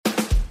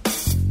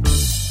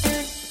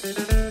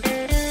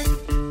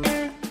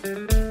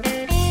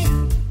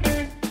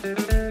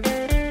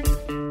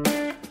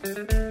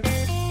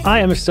I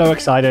am so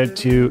excited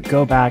to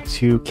go back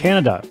to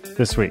Canada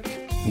this week.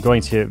 I'm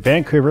going to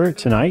Vancouver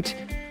tonight,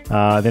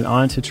 then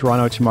on to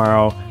Toronto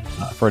tomorrow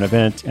for an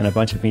event and a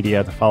bunch of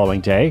media the following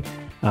day.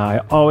 I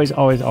always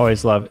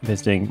love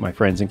visiting my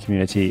friends and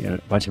community and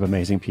a bunch of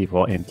amazing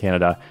people in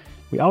Canada.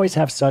 We always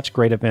have such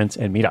great events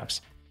and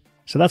meetups.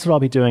 So that's what I'll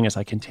be doing as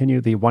I continue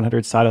the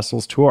 100 Side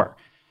Hustles tour.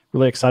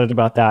 Really excited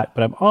about that,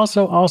 but I'm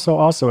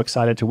also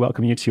excited to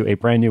welcome you to a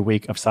brand new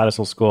week of Side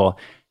Hustle School.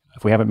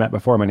 If we haven't met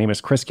before, my name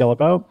is Chris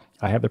Guillebeau.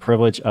 I have the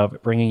privilege of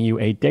bringing you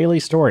a daily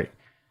story.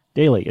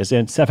 Daily is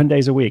in 7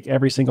 days a week,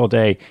 every single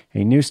day,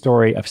 a new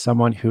story of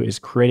someone who is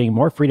creating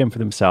more freedom for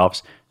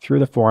themselves through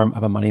the form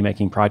of a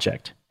money-making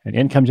project, an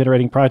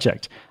income-generating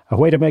project, a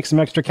way to make some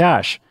extra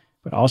cash,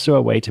 but also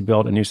a way to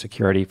build a new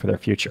security for their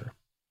future.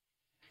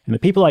 And the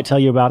people I tell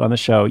you about on the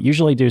show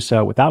usually do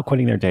so without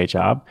quitting their day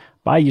job,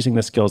 by using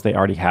the skills they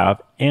already have,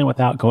 and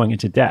without going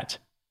into debt.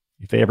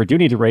 If they ever do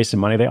need to raise some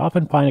money, they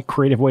often find a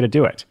creative way to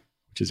do it,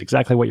 which is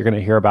exactly what you're going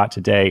to hear about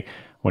today.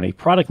 When a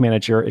product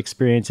manager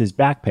experiences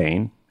back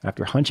pain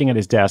after hunching at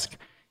his desk,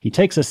 he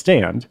takes a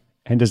stand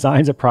and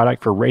designs a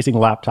product for raising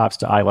laptops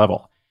to eye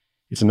level.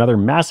 It's another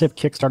massive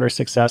Kickstarter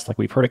success like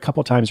we've heard a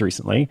couple times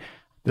recently.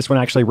 This one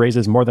actually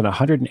raises more than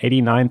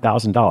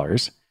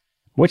 $189,000,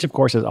 which of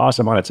course is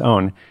awesome on its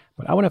own,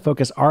 but I want to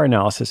focus our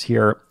analysis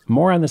here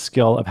more on the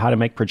skill of how to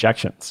make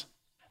projections.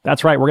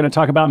 That's right, we're going to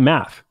talk about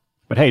math.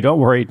 But hey, don't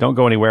worry, don't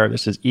go anywhere.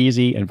 This is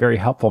easy and very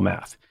helpful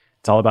math.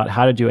 It's all about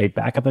how to do a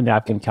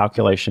back-of-the-napkin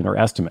calculation or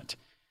estimate.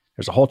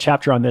 There's a whole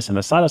chapter on this in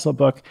the Side Hustle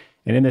book,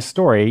 and in this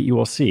story, you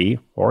will see,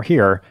 or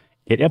hear,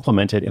 it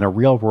implemented in a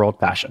real-world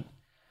fashion.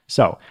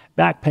 So,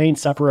 Back Pain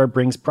Sufferer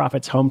Brings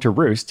Profits Home to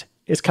Roost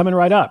is coming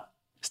right up.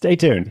 Stay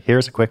tuned.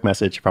 Here's a quick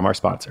message from our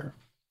sponsor.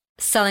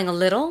 Selling a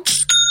little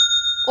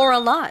or a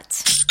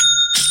lot?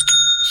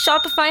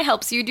 Shopify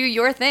helps you do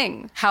your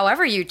thing,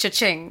 however you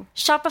cha-ching.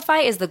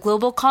 Shopify is the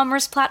global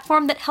commerce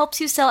platform that helps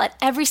you sell at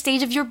every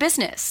stage of your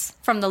business.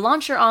 From the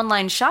launch your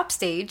online shop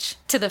stage,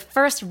 to the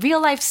first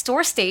real-life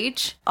store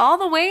stage, all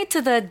the way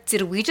to the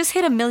did we just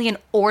hit 1 million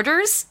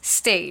orders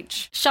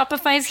stage.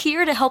 Shopify's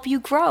here to help you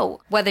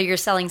grow. Whether you're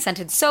selling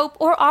scented soap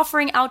or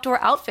offering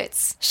outdoor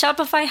outfits,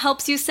 Shopify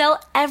helps you sell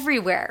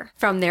everywhere.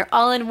 From their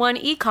all-in-one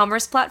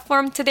e-commerce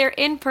platform to their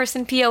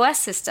in-person POS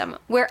system,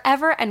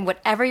 wherever and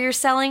whatever you're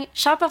selling,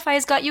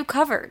 Shopify's got you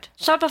covered.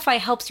 Shopify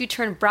helps you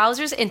turn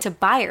browsers into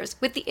buyers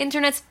with the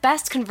internet's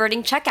best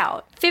converting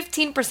checkout.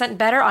 15%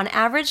 better on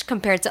average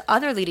compared to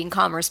other leading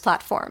commerce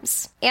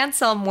platforms. And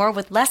sell more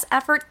with less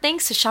effort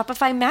thanks to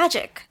Shopify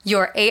Magic,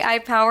 your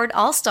AI-powered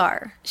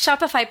all-star.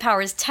 Shopify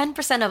powers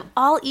 10% of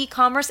all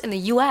e-commerce in the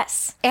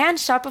US. And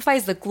Shopify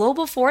is the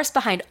global force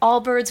behind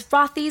Allbirds,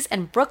 Rothy's,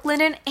 and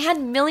Brooklinen,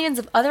 and millions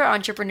of other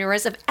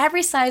entrepreneurs of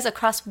every size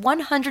across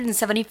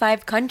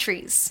 175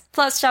 countries.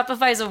 Plus,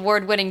 Shopify's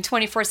award-winning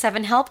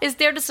 24/7 help is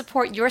there to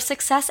support your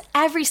success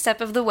every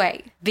step of the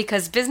way.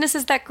 Because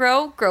businesses that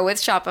grow, grow with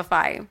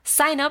Shopify.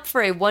 Sign up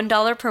for a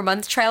 $1 per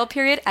month trial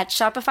period at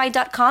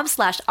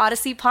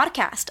shopify.com/Odyssey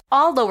Podcast,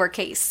 all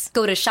lowercase.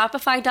 Go to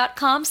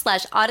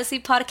shopify.com/Odyssey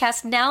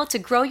Podcast now to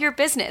grow your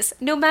business,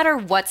 no matter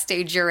what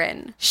stage you're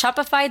in.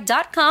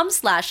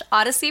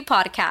 Shopify.com/Odyssey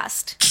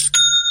Podcast.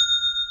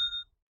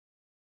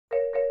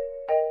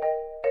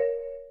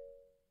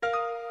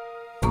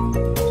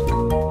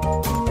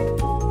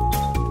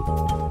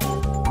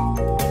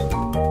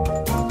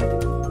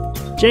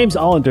 James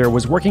Allender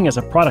was working as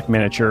a product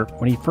manager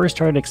when he first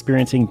started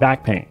experiencing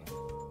back pain.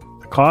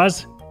 The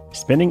cause?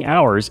 Spending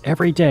hours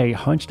every day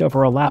hunched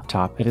over a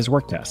laptop at his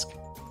work desk.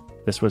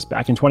 This was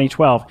back in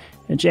 2012,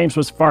 and James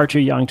was far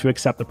too young to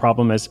accept the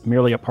problem as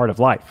merely a part of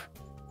life.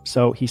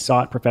 So he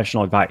sought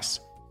professional advice.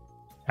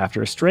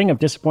 After a string of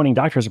disappointing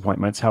doctor's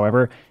appointments,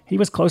 however, he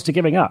was close to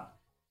giving up.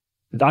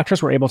 The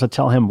doctors were able to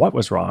tell him what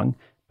was wrong,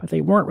 but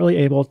they weren't really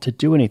able to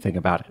do anything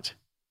about it.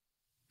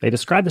 They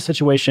described the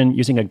situation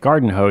using a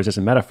garden hose as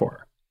a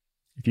metaphor.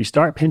 If you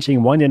start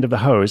pinching one end of the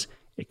hose,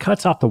 it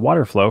cuts off the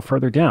water flow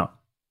further down.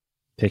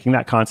 Taking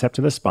that concept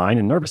to the spine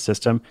and nervous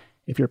system,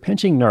 if you're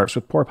pinching nerves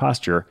with poor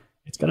posture,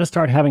 it's going to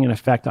start having an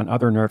effect on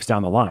other nerves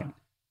down the line,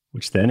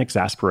 which then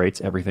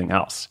exasperates everything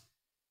else.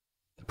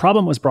 The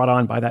problem was brought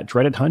on by that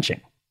dreaded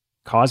hunching,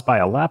 caused by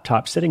a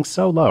laptop sitting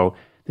so low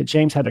that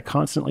James had to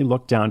constantly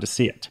look down to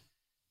see it.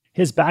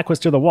 His back was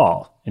to the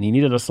wall, and he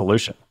needed a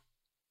solution.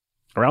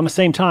 Around the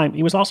same time,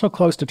 he was also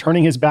close to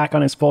turning his back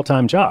on his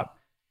full-time job.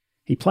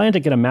 He planned to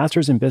get a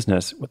master's in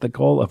business with the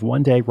goal of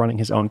one day running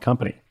his own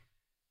company.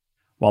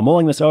 While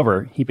mulling this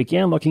over, he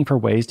began looking for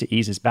ways to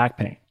ease his back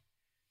pain.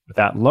 With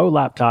that low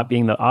laptop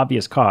being the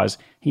obvious cause,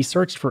 he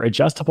searched for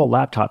adjustable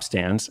laptop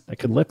stands that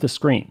could lift the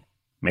screen,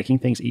 making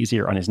things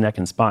easier on his neck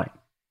and spine.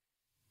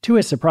 To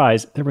his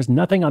surprise, there was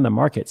nothing on the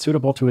market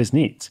suitable to his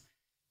needs.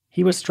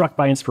 He was struck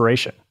by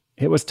inspiration.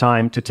 It was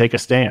time to take a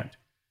stand.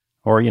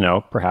 Or,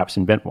 perhaps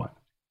invent one.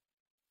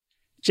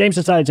 James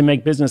decided to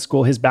make business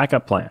school his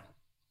backup plan.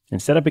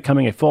 Instead of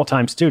becoming a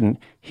full-time student,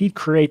 he'd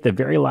create the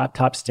very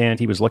laptop stand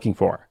he was looking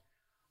for.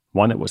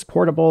 One that was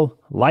portable,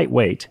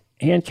 lightweight,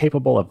 and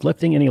capable of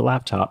lifting any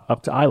laptop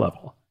up to eye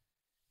level.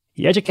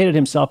 He educated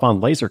himself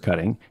on laser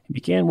cutting and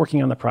began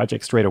working on the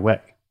project straight away.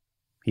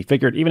 He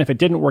figured even if it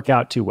didn't work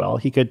out too well,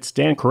 he could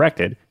stand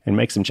corrected and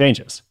make some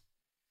changes.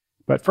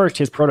 But first,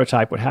 his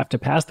prototype would have to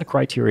pass the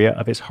criteria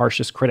of his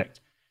harshest critic,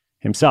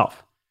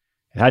 himself.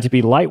 It had to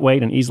be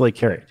lightweight and easily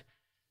carried.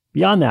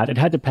 Beyond that, it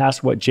had to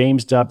pass what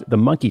James dubbed the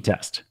monkey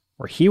test,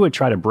 where he would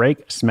try to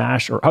break,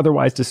 smash, or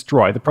otherwise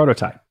destroy the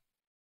prototype.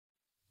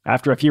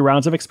 After a few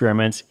rounds of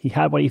experiments, he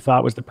had what he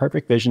thought was the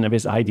perfect vision of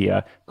his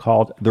idea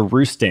called the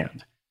Roost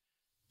stand.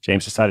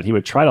 James decided he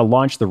would try to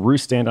launch the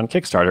Roost stand on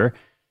Kickstarter,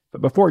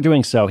 but before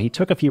doing so, he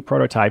took a few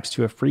prototypes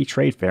to a free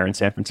trade fair in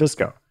San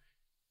Francisco.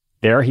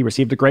 There, he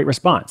received a great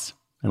response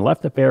and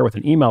left the fair with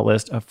an email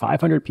list of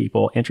 500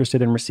 people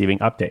interested in receiving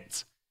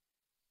updates.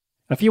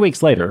 A few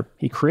weeks later,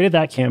 he created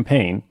that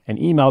campaign and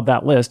emailed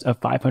that list of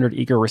 500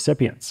 eager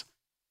recipients.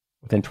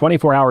 Within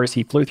 24 hours,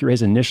 he flew through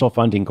his initial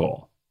funding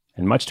goal.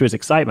 And much to his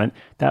excitement,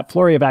 that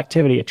flurry of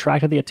activity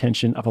attracted the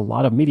attention of a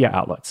lot of media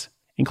outlets,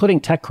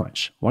 including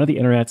TechCrunch, one of the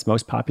internet's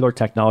most popular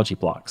technology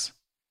blogs.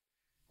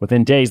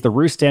 Within days, the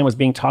Roost stand was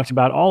being talked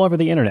about all over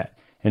the internet,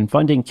 and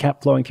funding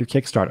kept flowing through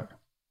Kickstarter.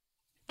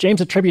 James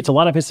attributes a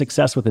lot of his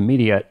success with the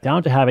media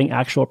down to having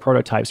actual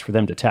prototypes for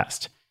them to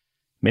test.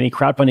 Many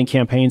crowdfunding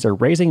campaigns are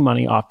raising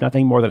money off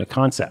nothing more than a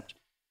concept.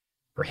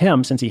 For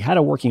him, since he had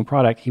a working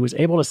product, he was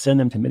able to send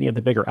them to many of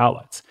the bigger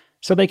outlets,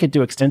 so they could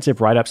do extensive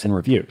write-ups and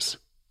reviews.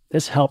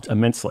 This helped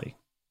immensely.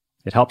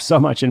 It helped so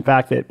much, in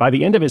fact, that by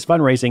the end of his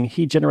fundraising,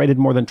 he generated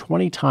more than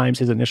 20 times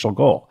his initial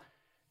goal,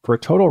 for a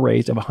total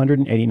raise of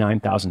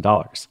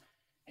 $189,000.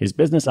 His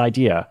business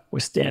idea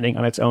was standing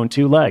on its own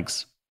two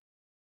legs.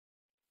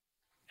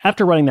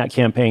 After running that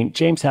campaign,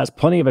 James has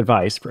plenty of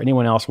advice for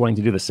anyone else wanting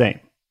to do the same.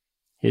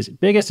 His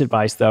biggest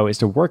advice, though, is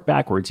to work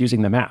backwards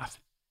using the math.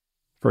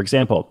 For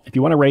example, if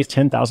you want to raise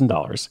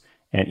 $10,000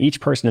 and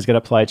each person is going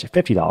to pledge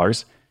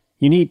 $50,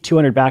 you need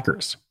 200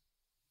 backers.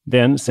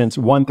 Then, since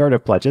 1/3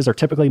 of pledges are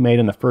typically made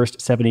in the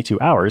first 72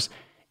 hours,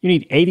 you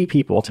need 80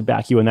 people to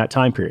back you in that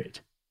time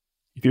period.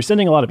 If you're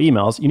sending a lot of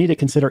emails, you need to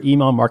consider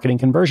email marketing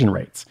conversion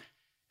rates.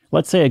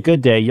 Let's say a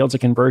good day yields a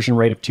conversion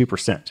rate of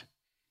 2%.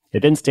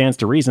 It then stands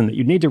to reason that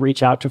you'd need to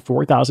reach out to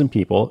 4,000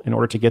 people in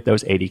order to get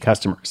those 80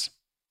 customers.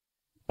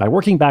 By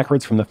working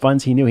backwards from the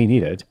funds he knew he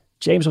needed,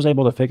 James was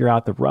able to figure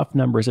out the rough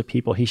numbers of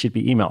people he should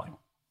be emailing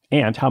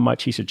and how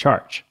much he should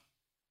charge.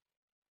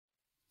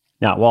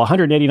 Now, while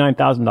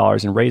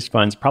 $189,000 in raised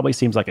funds probably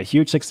seems like a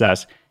huge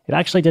success, it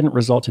actually didn't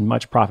result in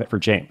much profit for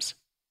James.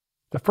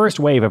 The first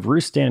wave of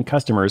Roost stand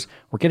customers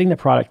were getting the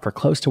product for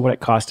close to what it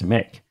cost to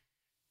make.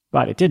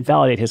 But it did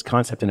validate his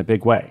concept in a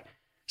big way.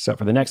 So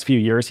for the next few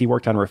years, he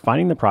worked on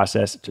refining the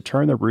process to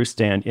turn the Roost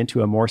stand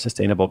into a more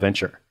sustainable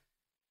venture.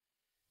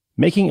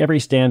 Making every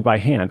stand by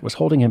hand was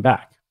holding him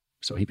back,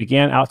 so he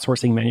began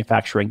outsourcing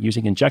manufacturing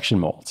using injection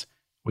molds,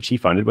 which he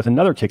funded with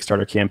another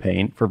Kickstarter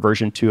campaign for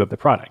version 2 of the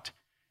product.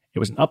 It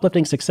was an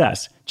uplifting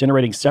success,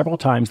 generating several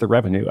times the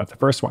revenue of the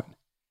first one.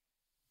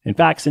 In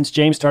fact, since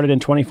James started in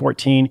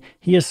 2014,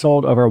 he has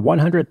sold over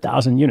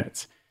 100,000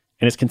 units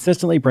and is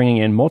consistently bringing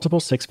in multiple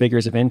six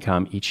figures of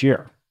income each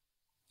year.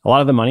 A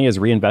lot of the money is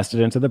reinvested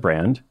into the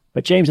brand,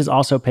 but James is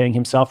also paying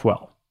himself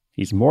well.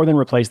 He's more than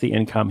replaced the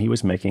income he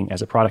was making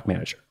as a product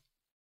manager.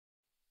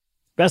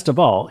 Best of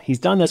all, he's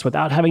done this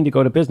without having to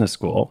go to business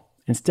school,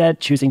 instead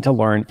choosing to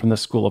learn from the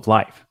school of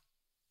life.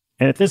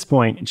 And at this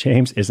point,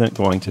 James isn't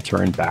going to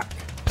turn back.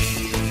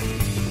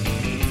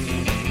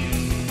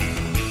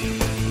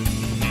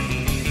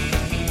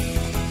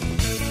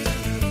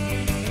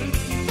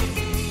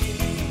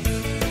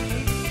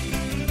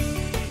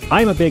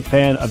 I'm a big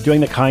fan of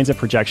doing the kinds of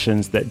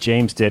projections that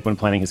James did when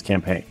planning his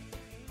campaign.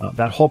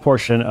 That whole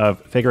portion of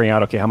figuring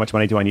out, okay, how much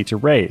money do I need to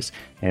raise?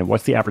 And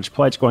what's the average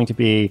pledge going to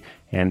be?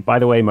 And by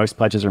the way, most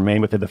pledges are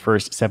made within the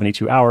first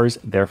 72 hours.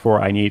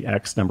 Therefore, I need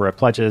X number of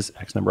pledges,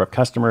 X number of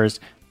customers.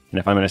 And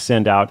if I'm going to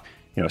send out,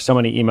 so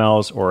many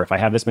emails, or if I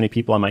have this many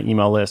people on my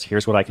email list,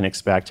 here's what I can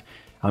expect.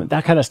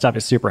 That kind of stuff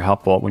is super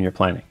helpful when you're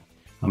planning.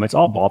 It's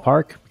all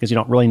ballpark because you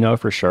don't really know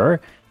for sure,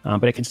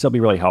 but it can still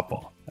be really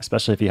helpful,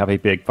 especially if you have a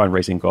big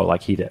fundraising goal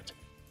like he did.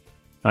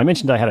 I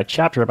mentioned I had a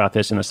chapter about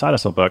this in the Side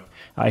Hustle book.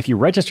 If you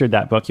registered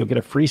that book, you'll get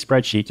a free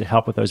spreadsheet to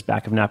help with those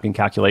back-of-napkin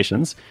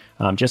calculations.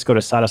 Just go to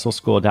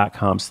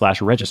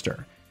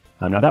sidehustleschool.com/register.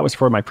 Now, that was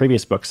for my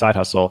previous book, Side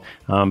Hustle.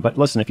 But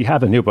listen, if you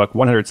have the new book,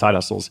 100 Side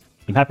Hustles,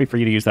 I'm happy for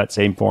you to use that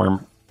same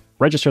form.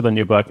 Register the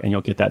new book, and you'll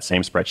get that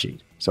same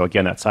spreadsheet. So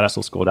again, that's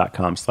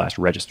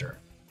sidehustleschool.com/register.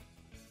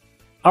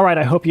 All right,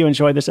 I hope you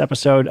enjoyed this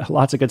episode.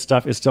 Lots of good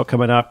stuff is still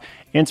coming up.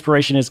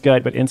 Inspiration is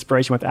good, but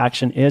inspiration with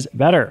action is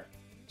better.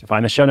 To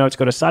find the show notes,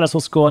 go to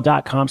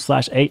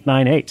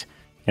sidehustleschool.com/898.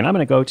 And I'm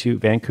going to go to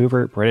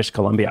Vancouver, British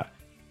Columbia.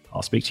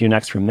 I'll speak to you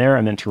next from there,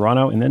 and then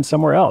Toronto, and then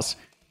somewhere else.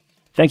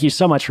 Thank you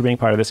so much for being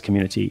part of this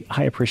community.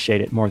 I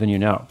appreciate it more than you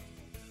know.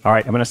 All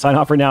right, I'm going to sign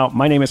off for now.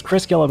 My name is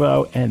Chris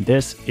Guillebeau, and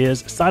this is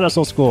Side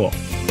Hustle School.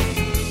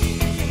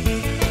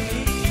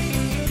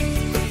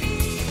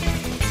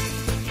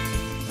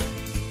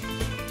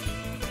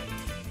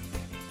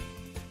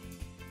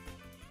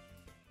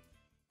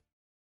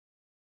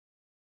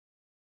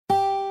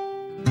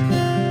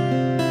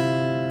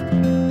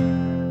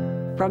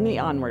 from the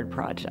Onward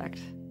Project.